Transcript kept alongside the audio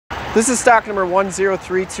This is stock number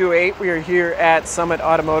 10328. We are here at Summit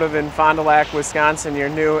Automotive in Fond du Lac, Wisconsin, your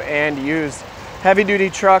new and used heavy duty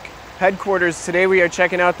truck headquarters. Today we are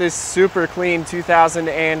checking out this super clean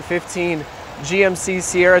 2015 GMC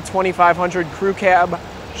Sierra 2500 Crew Cab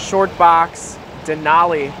Short Box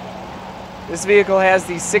Denali. This vehicle has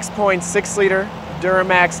the 6.6 liter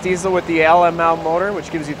Duramax diesel with the LML motor, which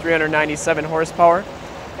gives you 397 horsepower.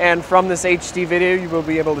 And from this HD video, you will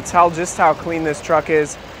be able to tell just how clean this truck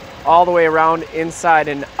is all the way around, inside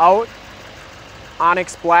and out.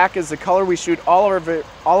 Onyx Black is the color. We shoot all of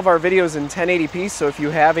our videos in 1080p, so if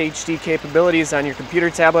you have HD capabilities on your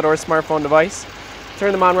computer, tablet, or smartphone device,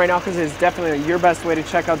 turn them on right now, because it is definitely your best way to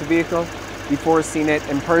check out the vehicle before seeing it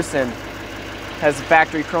in person. Has the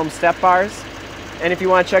factory chrome step bars. And if you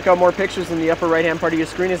want to check out more pictures, in the upper right hand part of your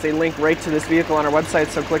screen is a link right to this vehicle on our website,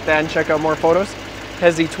 so click that and check out more photos.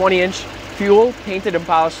 Has the 20-inch fuel painted and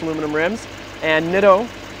polished aluminum rims and Nitto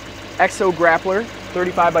Exo Grappler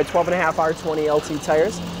 35 by 12.5 R20 LT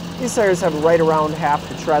tires. These tires have right around half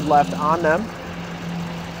the tread left on them.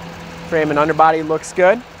 Frame and underbody looks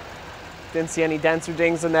good. Didn't see any dents or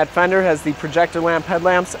dings in that fender. Has the projector lamp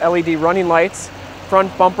headlamps, LED running lights,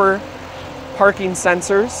 front bumper parking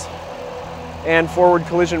sensors, and forward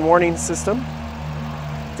collision warning system.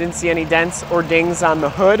 Didn't see any dents or dings on the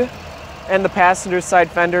hood. And the passenger side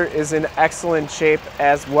fender is in excellent shape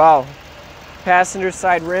as well. Passenger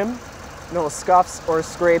side rim, no scuffs or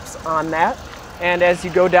scrapes on that. And as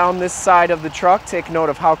you go down this side of the truck, take note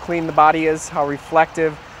of how clean the body is, how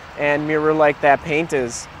reflective and mirror-like that paint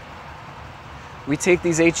is. We take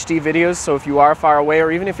these HD videos, so if you are far away,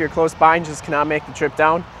 or even if you're close by and just cannot make the trip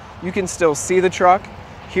down, you can still see the truck,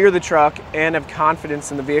 hear the truck, and have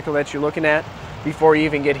confidence in the vehicle that you're looking at before you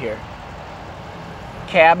even get here.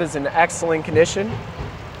 Cab is in excellent condition.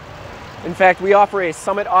 In fact, we offer a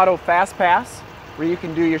Summit Auto Fast Pass where you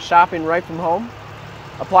can do your shopping right from home,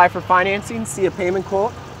 apply for financing, see a payment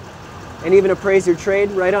quote, and even appraise your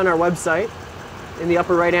trade right on our website. In the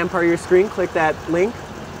upper right hand part of your screen, click that link.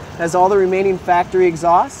 Has all the remaining factory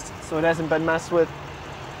exhaust, so it hasn't been messed with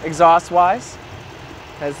exhaust wise.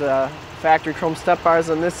 Has factory chrome step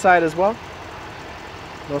bars on this side as well.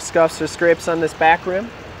 No scuffs or scrapes on this back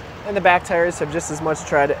rim. And the back tires have just as much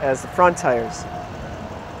tread as the front tires.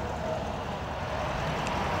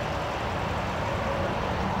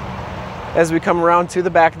 As we come around to the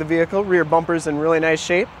back of the vehicle, rear bumper's in really nice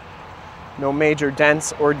shape. No major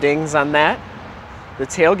dents or dings on that. The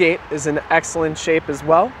tailgate is in excellent shape as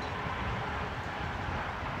well.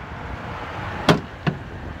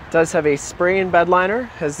 Does have a spray-in bed liner,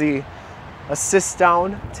 has the assist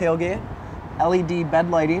down tailgate, LED bed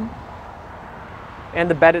lighting, and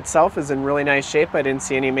the bed itself is in really nice shape. I didn't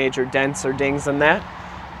see any major dents or dings on that.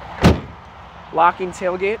 Locking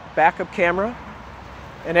tailgate, backup camera.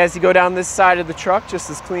 And as you go down this side of the truck,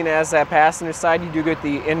 just as clean as that passenger side, you do get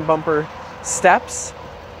the in-bumper steps.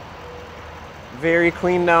 Very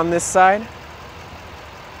clean down this side.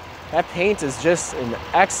 That paint is just in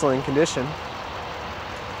excellent condition.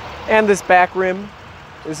 And this back rim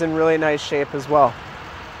is in really nice shape as well.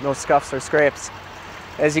 No scuffs or scrapes.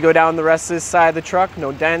 As you go down the rest of this side of the truck,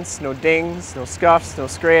 no dents, no dings, no scuffs, no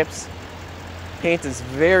scrapes. Paint is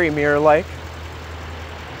very mirror-like.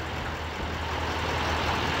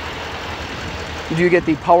 You do get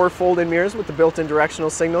the power fold-in mirrors with the built-in directional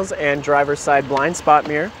signals and driver's side blind spot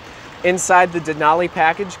mirror. Inside, the Denali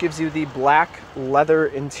package gives you the black leather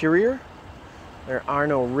interior. There are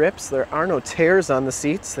no rips, there are no tears on the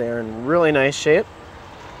seats. They are in really nice shape.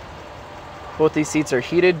 Both these seats are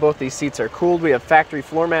heated, both these seats are cooled. We have factory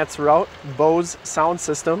floor mats throughout, Bose sound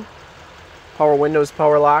system, power windows,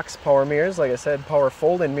 power locks, power mirrors. Like I said, power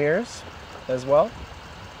fold-in mirrors as well.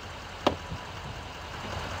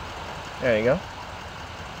 There you go.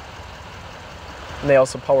 And they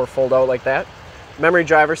also power fold out like that. Memory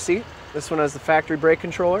driver's seat. This one has the factory brake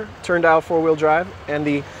controller, turn dial 4-wheel drive, and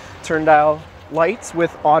the turn dial lights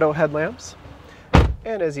with auto headlamps.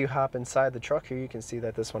 And as you hop inside the truck here, you can see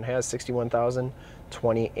that this one has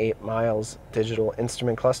 61,028 miles. Digital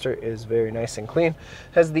instrument cluster is very nice and clean.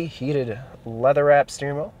 Has the heated leather wrap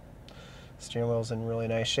steering wheel. Steering wheel is in really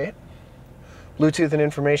nice shape. Bluetooth and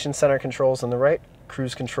information center controls on the right,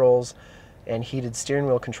 cruise controls and heated steering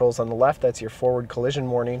wheel controls on the left. That's your forward collision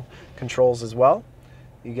warning controls as well.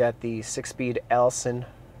 You got the 6-speed Allison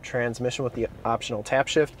transmission with the optional tap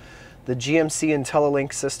shift. The GMC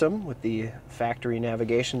IntelliLink system with the factory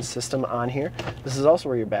navigation system on here. This is also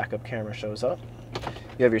where your backup camera shows up.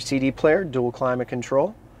 You have your CD player, dual climate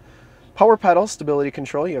control, power pedal, stability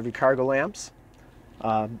control. You have your cargo lamps,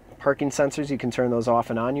 parking sensors. You can turn those off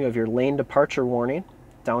and on. You have your lane departure warning,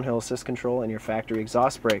 downhill assist control, and your factory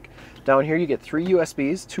exhaust brake. Down here you get 3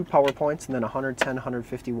 USBs, 2 power points, and then a 110,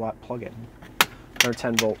 150 watt plug-in.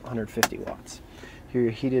 110 volt, 150 watts. Here are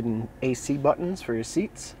your heated and AC buttons for your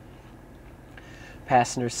seats.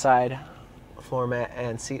 Passenger side floor mat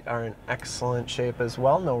and seat are in excellent shape as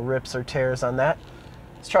well. No rips or tears on that.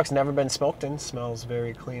 This truck's never been smoked in, smells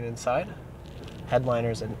very clean inside.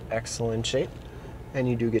 Headliner's in excellent shape. And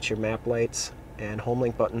you do get your map lights and home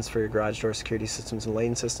link buttons for your garage door security systems and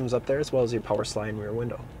lane systems up there, as well as your power slide rear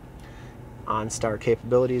window. OnStar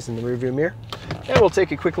capabilities in the rearview mirror. And we'll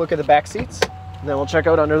take a quick look at the back seats, and then we'll check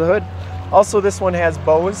out under the hood. Also, this one has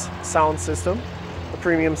Bose sound system, a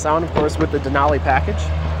premium sound, of course, with the Denali package.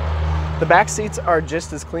 The back seats are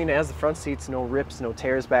just as clean as the front seats, no rips, no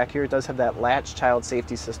tears back here. It does have that Latch child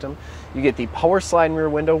safety system. You get the power slide rear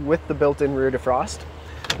window with the built-in rear defrost.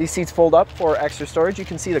 These seats fold up for extra storage. You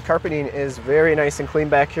can see the carpeting is very nice and clean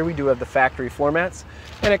back here. We do have the factory floor mats,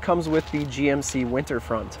 and it comes with the GMC winter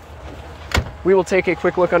front. We will take a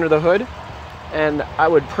quick look under the hood, and I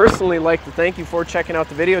would personally like to thank you for checking out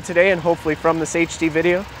the video today, and hopefully from this HD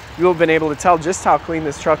video, you will have been able to tell just how clean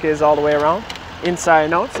this truck is all the way around, inside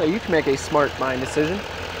and out, so you can make a smart buying decision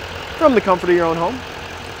from the comfort of your own home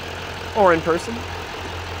or in person.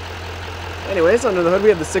 Anyways, under the hood we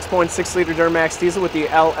have the 6.6 liter Duramax diesel with the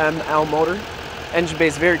LML motor. Engine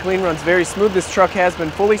base very clean, runs very smooth. This truck has been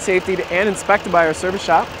fully safetied and inspected by our service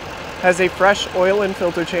shop. Has a fresh oil and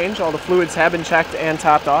filter change. All the fluids have been checked and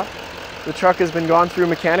topped off. The truck has been gone through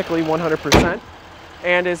mechanically 100%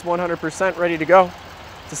 and is 100% ready to go.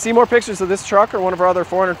 To see more pictures of this truck or one of our other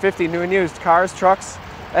 450 new and used cars, trucks,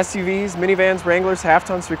 SUVs, minivans, Wranglers, half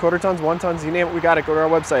tons, 3/4 tons, 1 tons, you name it, we got it. Go to our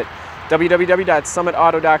website,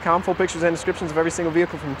 www.summitauto.com. Full pictures and descriptions of every single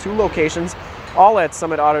vehicle from 2 locations, all at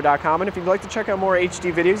summitauto.com. And if you'd like to check out more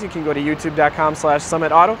HD videos, you can go to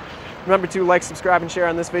youtube.com/summitauto. Remember to like, subscribe, and share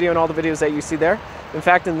on this video and all the videos that you see there. In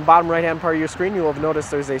fact, in the bottom right-hand part of your screen, you'll have noticed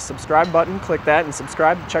there's a subscribe button. Click that and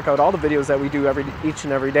subscribe to check out all the videos that we do each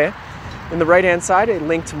and every day. In the right-hand side, a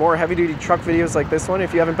link to more heavy-duty truck videos like this one.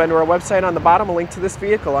 If you haven't been to our website, on the bottom, a link to this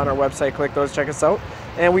vehicle on our website. Click those, check us out.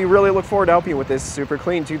 And we really look forward to helping you with this super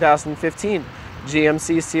clean 2015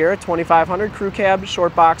 GMC Sierra 2500 Crew Cab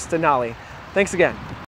Shortbox Denali. Thanks again.